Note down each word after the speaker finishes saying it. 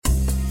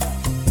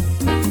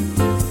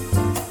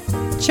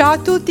Ciao a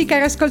tutti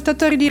cari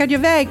ascoltatori di Radio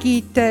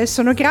Vegit,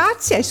 sono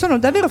Grazia e sono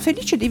davvero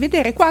felice di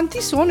vedere quanti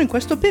sono in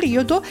questo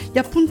periodo gli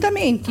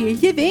appuntamenti e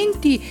gli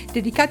eventi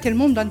dedicati al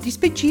mondo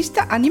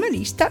antispecista,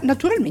 animalista,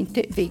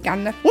 naturalmente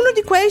vegan. Uno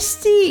di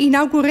questi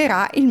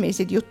inaugurerà il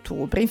mese di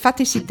ottobre,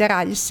 infatti si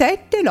terrà il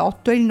 7,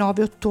 l'8 e il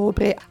 9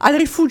 ottobre al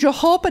rifugio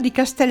Hope di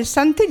Castel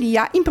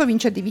Sant'Elia in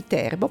provincia di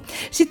Viterbo.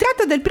 Si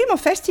tratta del primo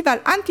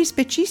festival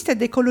antispecista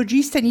ed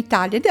ecologista in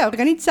Italia ed è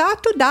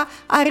organizzato da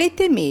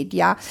Arete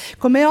Media.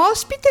 Come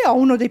ospite ho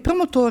uno dei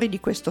promotori di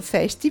questo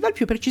festival,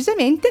 più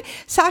precisamente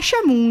Sasha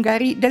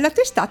Mungari della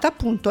testata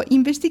appunto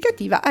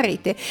investigativa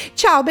Arete.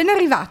 Ciao, ben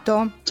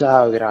arrivato.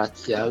 Ciao,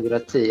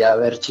 grazie di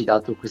averci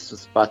dato questo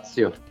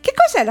spazio. Che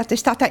cos'è la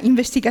testata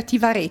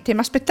investigativa Arete?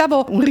 Mi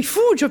aspettavo un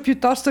rifugio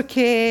piuttosto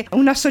che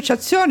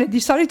un'associazione, di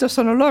solito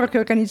sono loro che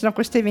organizzano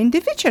questi eventi,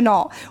 invece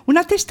no,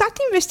 una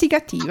testata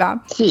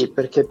investigativa. Sì,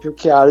 perché più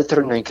che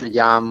altro noi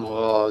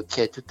crediamo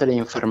che tutte le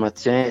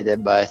informazioni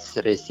debba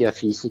essere sia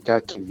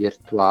fisica che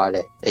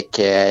virtuale e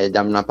che da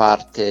una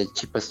parte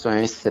ci possono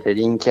essere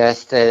le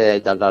inchieste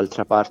e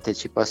dall'altra parte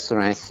ci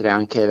possono essere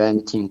anche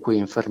eventi in cui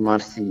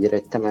informarsi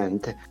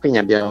direttamente. Quindi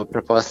abbiamo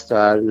proposto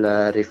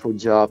al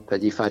Rifugio Hop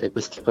di fare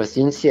queste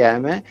cose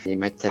insieme, di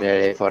mettere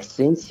le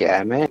forze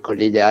insieme con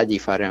l'idea di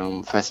fare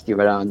un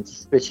festival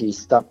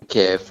antispecista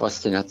che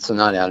fosse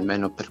nazionale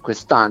almeno per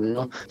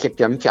quest'anno, che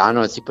pian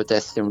piano si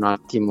potesse un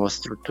attimo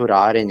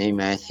strutturare nei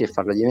mesi e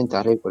farlo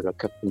diventare quello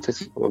che appunto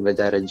si può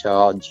vedere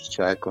già oggi,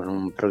 cioè con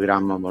un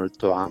programma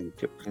molto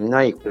ampio.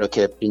 Noi quello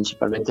che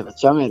principalmente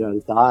facciamo in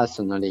realtà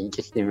sono le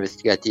inchieste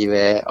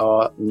investigative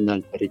o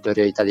nel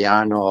territorio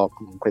italiano o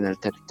comunque nel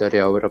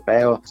territorio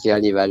europeo, sia a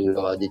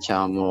livello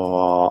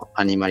diciamo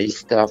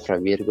animalista fra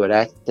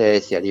virgolette,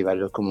 sia a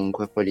livello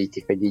comunque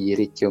politico e di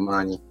diritti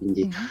umani,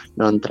 quindi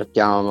non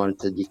trattiamo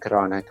molto di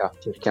cronaca,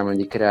 cerchiamo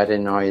di creare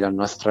noi la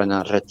nostra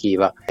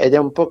narrativa ed è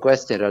un po'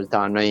 questo in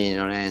realtà. Noi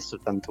non è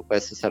soltanto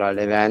questo sarà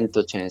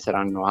l'evento, ce ne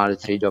saranno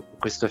altri dopo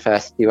questo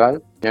festival.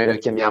 Noi lo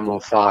chiamiamo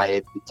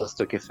FAE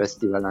piuttosto che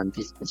Festival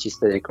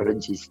Antispecista ed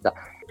Ecologista.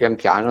 Pian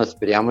piano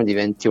speriamo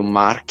diventi un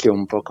marchio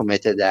un po' come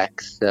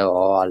TEDx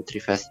o altri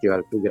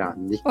festival più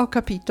grandi. Ho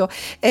capito.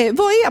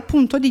 Voi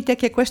appunto dite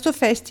che questo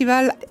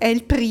festival è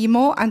il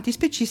primo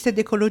antispecista ed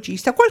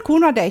ecologista.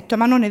 Qualcuno ha detto,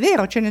 ma non è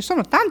vero, ce ne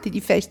sono tanti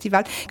di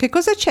festival. Che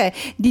cosa c'è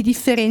di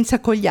differenza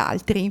con gli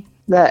altri?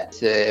 Beh,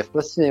 se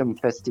fosse un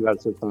festival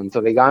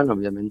soltanto vegano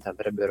ovviamente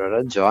avrebbero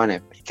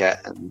ragione, perché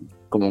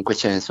comunque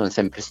ce ne sono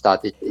sempre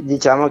stati.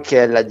 Diciamo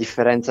che la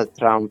differenza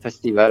tra un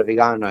festival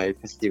vegano e il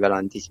festival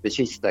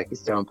antispecista che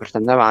stiamo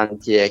portando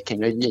avanti è che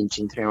noi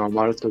incentriamo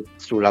molto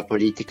sulla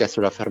politica,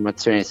 sulla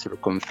formazione e sul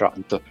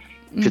confronto,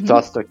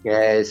 piuttosto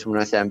che su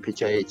una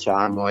semplice,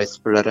 diciamo,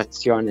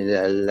 esplorazione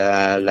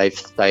del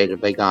lifestyle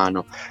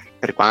vegano.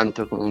 Per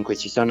quanto comunque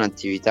ci sono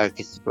attività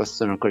che si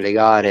possono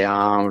collegare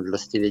allo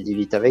stile di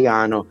vita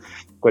vegano,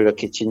 quello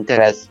che ci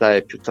interessa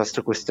è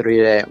piuttosto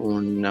costruire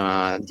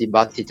un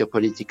dibattito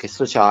politico e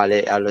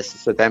sociale e allo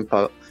stesso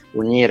tempo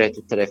unire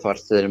tutte le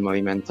forze del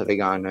movimento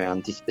vegano e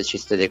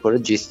antispecista ed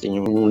ecologista in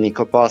un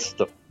unico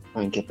posto,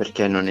 anche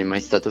perché non è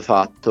mai stato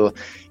fatto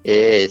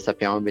e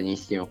sappiamo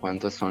benissimo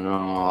quanto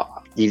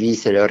sono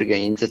divise le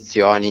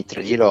organizzazioni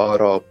tra di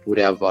loro,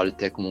 oppure a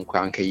volte comunque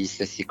anche gli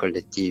stessi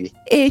collettivi.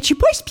 E ci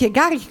puoi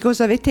spiegare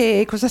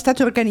che cosa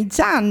state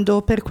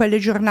organizzando per quelle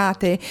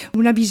giornate?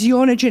 Una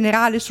visione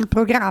generale sul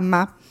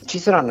programma? Ci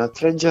saranno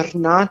 3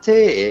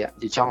 giornate e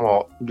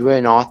diciamo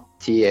 2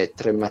 notti e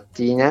 3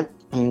 mattine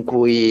in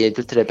cui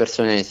tutte le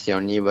persone sia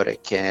onnivore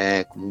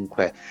che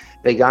comunque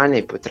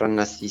vegane potranno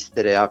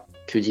assistere a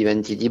più di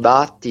 20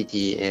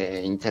 dibattiti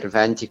e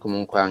interventi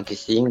comunque anche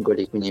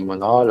singoli, quindi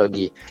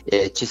monologhi,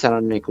 e ci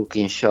saranno i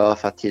cooking show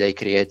fatti dai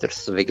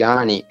creators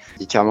vegani.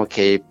 Diciamo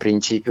che il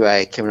principio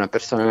è che una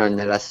persona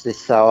nella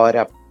stessa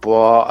ora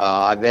può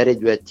avere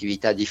 2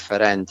 attività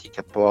differenti,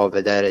 che può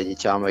vedere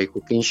diciamo i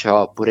cooking show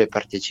oppure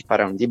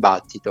partecipare a un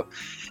dibattito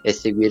e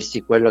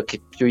seguirsi quello che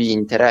più gli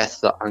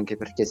interessa, anche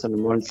perché sono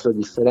molto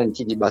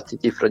differenti i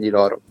dibattiti fra di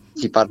loro.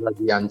 Si parla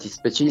di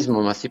antispecismo,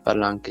 ma si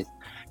parla anche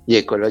di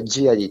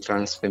ecologia, di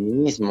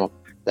transfemminismo,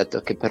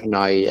 dato che per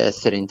noi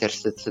essere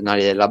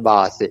intersezionali è la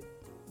base,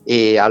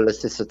 e allo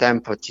stesso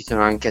tempo ci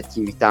sono anche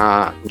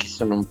attività che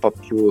sono un po'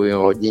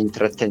 più di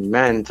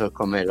intrattenimento,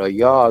 come lo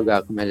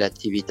yoga, come le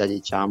attività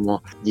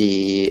diciamo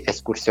di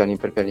escursioni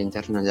proprio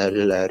all'interno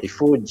del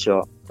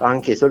rifugio,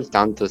 anche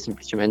soltanto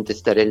semplicemente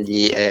stare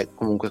lì e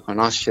comunque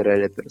conoscere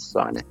le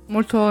persone.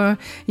 Molto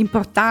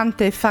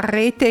importante far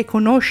rete e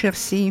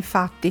conoscersi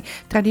infatti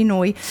tra di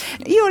noi.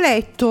 Io ho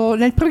letto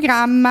nel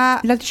programma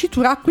la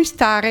dicitura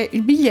acquistare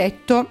il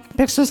biglietto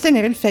per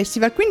sostenere il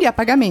festival, quindi a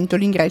pagamento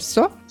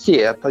l'ingresso? Sì,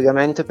 è a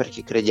pagamento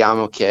perché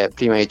crediamo che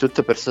prima di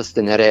tutto per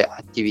sostenere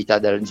attività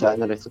del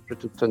genere,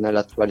 soprattutto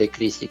nell'attuale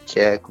crisi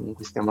che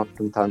comunque stiamo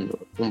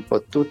affrontando un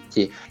po'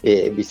 tutti,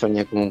 e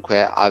bisogna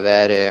comunque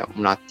avere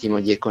un attimo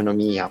di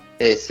economia.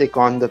 E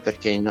secondo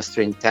perché il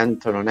nostro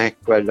intento non è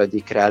quello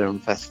di creare un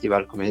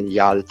festival come gli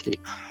altri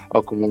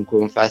o comunque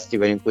un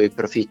festival in cui il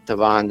profitto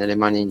va nelle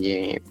mani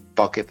di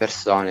poche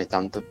persone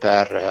tanto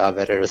per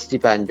avere lo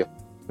stipendio,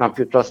 ma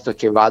piuttosto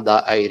che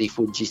vada ai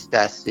rifugi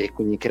stessi, e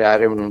quindi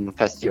creare un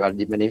festival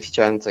di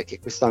beneficenza che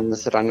quest'anno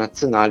sarà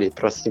nazionale, il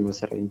prossimo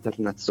sarà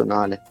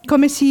internazionale.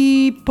 Come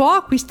si può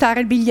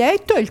acquistare il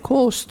biglietto e il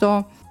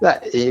costo?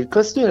 Beh, il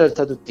costo, in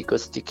realtà tutti i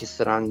costi che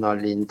saranno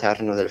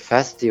all'interno del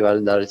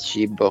festival, dal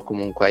cibo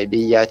comunque ai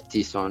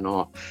biglietti,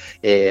 sono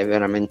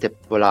veramente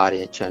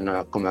popolari, cioè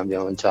noi, come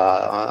abbiamo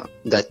già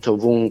detto,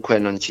 ovunque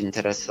non ci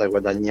interessa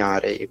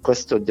guadagnare. Il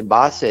costo di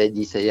base è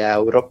di 6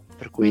 euro,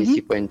 per cui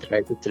si può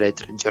entrare tutte le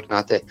 3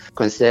 giornate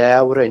con 6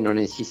 euro e non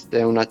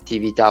esiste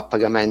un'attività a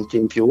pagamento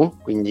in più,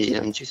 quindi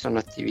non ci sono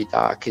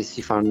attività che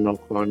si fanno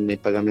con i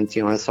pagamenti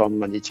di una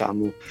somma,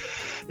 diciamo,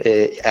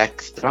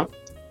 extra.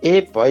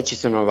 E poi ci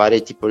sono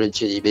varie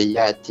tipologie di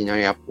biglietti.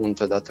 Noi,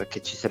 appunto, dato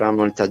che ci sarà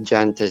molta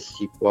gente,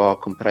 si può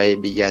comprare il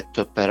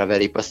biglietto per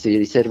avere i posti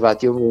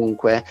riservati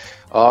ovunque,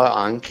 o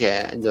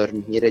anche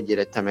dormire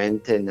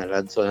direttamente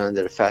nella zona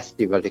del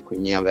festival e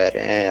quindi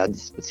avere a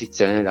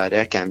disposizione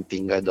l'area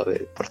camping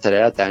dove portare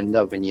la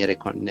tenda o venire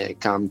con il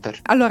camper.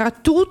 Allora,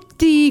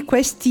 tutti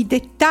questi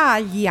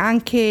dettagli,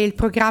 anche il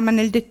programma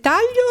nel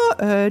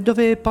dettaglio,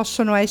 dove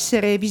possono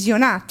essere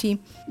visionati?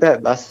 Beh,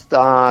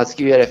 basta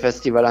scrivere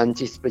Festival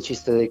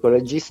Antispecista ed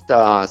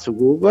Ecologista su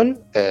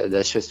Google, ed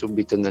esce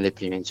subito nelle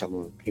prime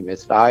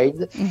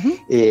slide,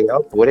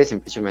 oppure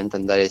semplicemente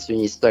andare su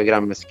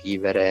Instagram,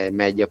 scrivere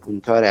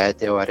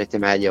media.arete o Arete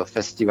Media o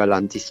Festival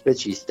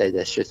Antispecista ed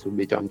esce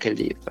subito anche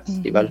lì il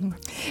festival.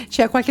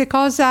 C'è qualche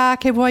cosa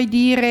che vuoi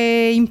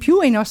dire in più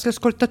ai nostri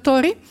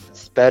ascoltatori?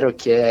 Spero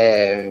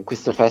che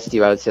questo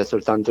festival sia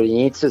soltanto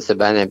l'inizio,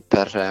 sebbene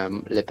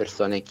per le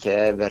persone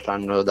che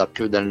verranno da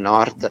più del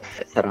nord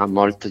sarà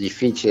molto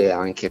difficile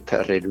anche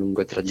per il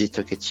lungo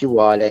tragitto che ci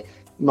vuole,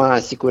 ma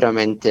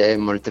sicuramente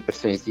molte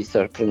persone si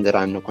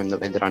sorprenderanno quando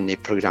vedranno il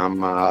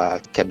programma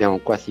che abbiamo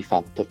quasi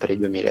fatto per il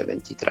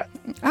 2023.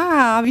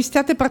 Ah, vi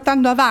state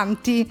portando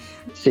avanti?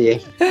 Sì,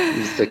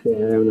 visto che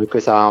è una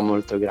cosa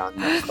molto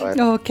grande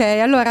ancora. Ok,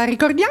 allora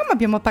ricordiamo,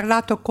 abbiamo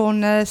parlato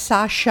con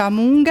Sasha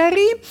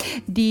Mungari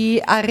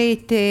di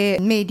Arete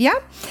Media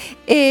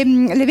e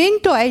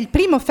l'evento è il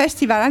primo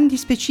festival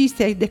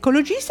antispecista ed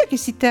ecologista che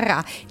si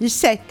terrà il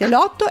 7,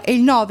 l'8 e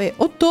il 9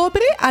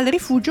 ottobre al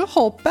rifugio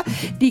Hope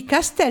di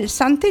Castel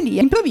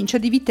Sant'Elia in provincia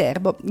di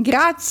Viterbo.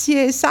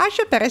 Grazie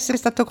Sasha per essere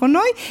stato con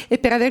noi e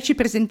per averci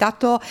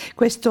presentato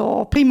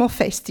questo primo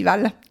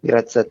festival.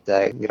 Grazie a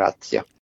te, grazie.